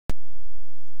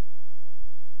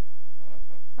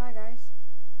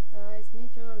guys, me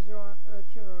Tiro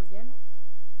again,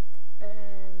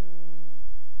 and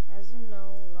as you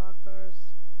know, Lockerz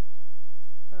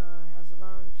has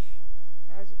launched,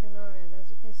 as you can know and as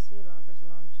you can see, Lockerz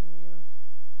launched a new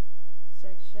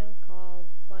section called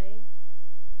Play.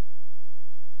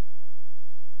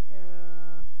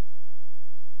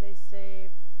 They say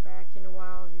back in a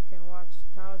while you can watch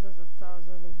thousands of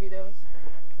videos,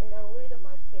 and I'll read on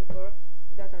my paper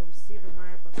that I received on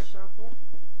my iPod Shuffle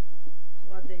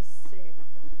what they say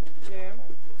there.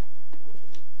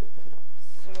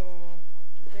 So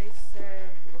they said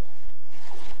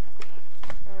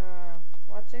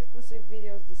watch exclusive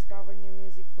videos, discover new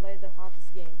music, play the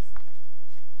hottest games.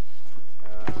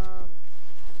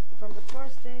 From the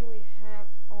first day we have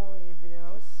only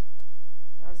videos,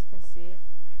 as you can see.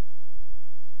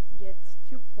 Get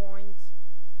 2 points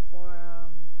for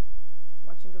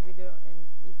watching a video, and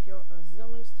if you're a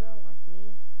Z-lister like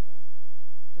me,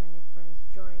 20 friends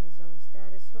join zone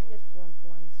status, you'll get 4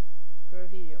 points per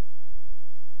video.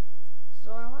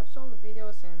 So I watched all the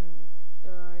videos, and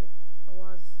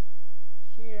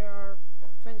here are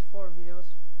 24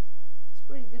 videos. It's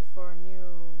pretty good for a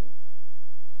new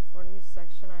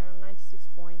section. I earned 96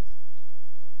 points,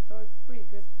 so it's pretty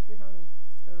good.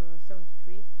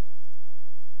 373.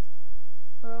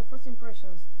 First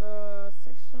impressions, the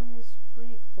section is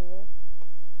pretty cool.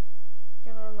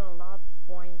 You can earn a lot of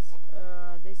points.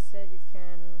 They said you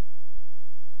can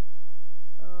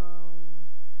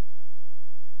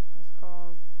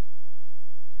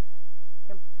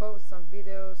post some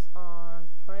videos on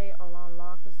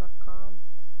playalonlockerz.com.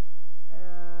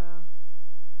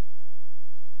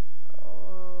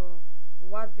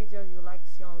 What video you like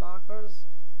to see on Lockerz.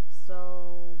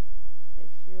 So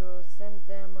if you send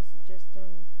them a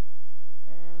suggestion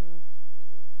and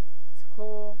it's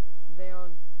cool,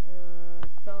 they'll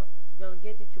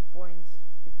get you 2 points.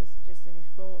 If the suggestion is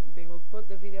cool, they will put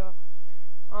the video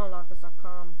on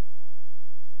Lockerz.com.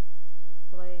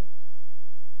 Play.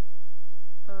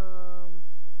 I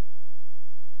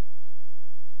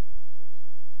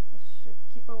should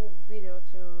keep a video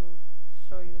to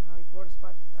show you how it works,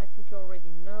 but I think you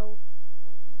already know.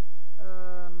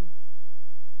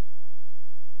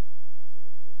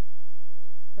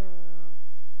 The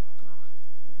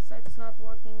site is not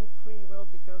working pretty well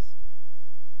because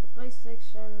the play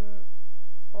section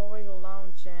already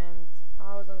launched and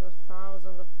thousands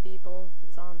of people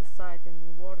it's on the site, and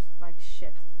it works like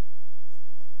shit.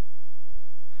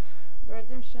 The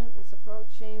redemption is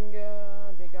approaching.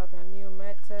 They got a new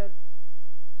method.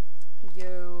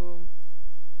 You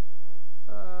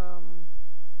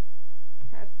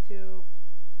have to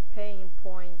pay in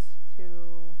points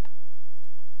to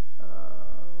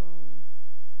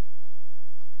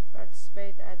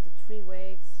participate at the 3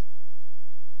 waves.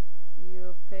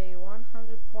 You pay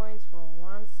 100 points for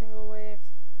 1 single wave,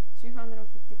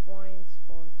 250 points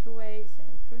for 2 waves,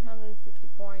 and 350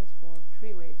 points for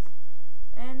 3 waves.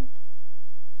 And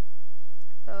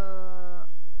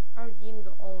I redeemed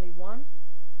only one,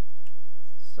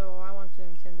 so I want to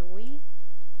Nintendo Wii.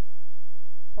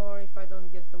 Or if I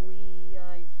don't get the Wii,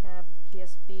 I have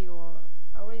PSP, or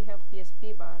I already have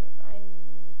PSP, but I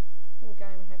think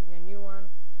I'm having a new one.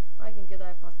 I can get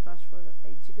iPod Touch for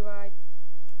 8 GB.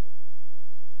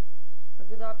 A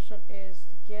good option is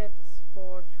to get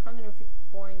for 250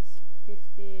 points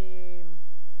 50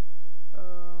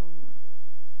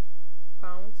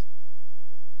 pounds.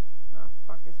 Ah,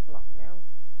 fuck, it's blocked now.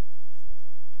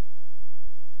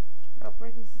 The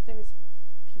operating system is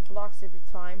blocks every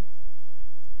time.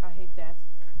 I hate that.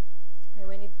 And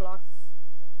when it blocks,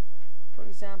 for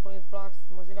example, it blocks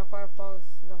Mozilla Firefox,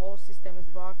 the whole system is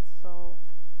blocked, so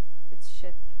it's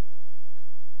shit.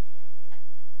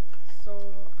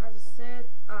 So as I said,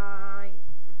 I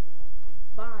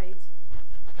buy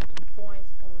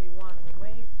points only 1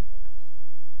 wave.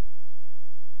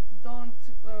 Don't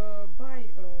buy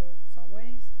some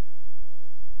waves.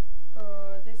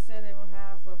 They said they will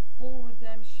have a full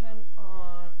redemption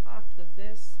on after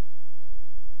this,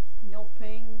 no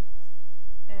paying,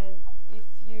 and if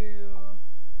you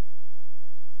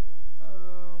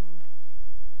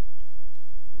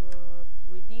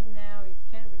redeem now, you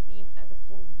can redeem at the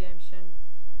full redemption.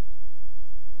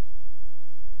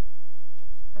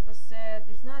 As I said,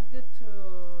 it's not good to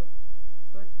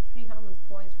put 300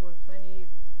 points for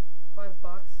 25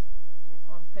 bucks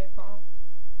on PayPal.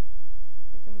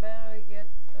 You can better get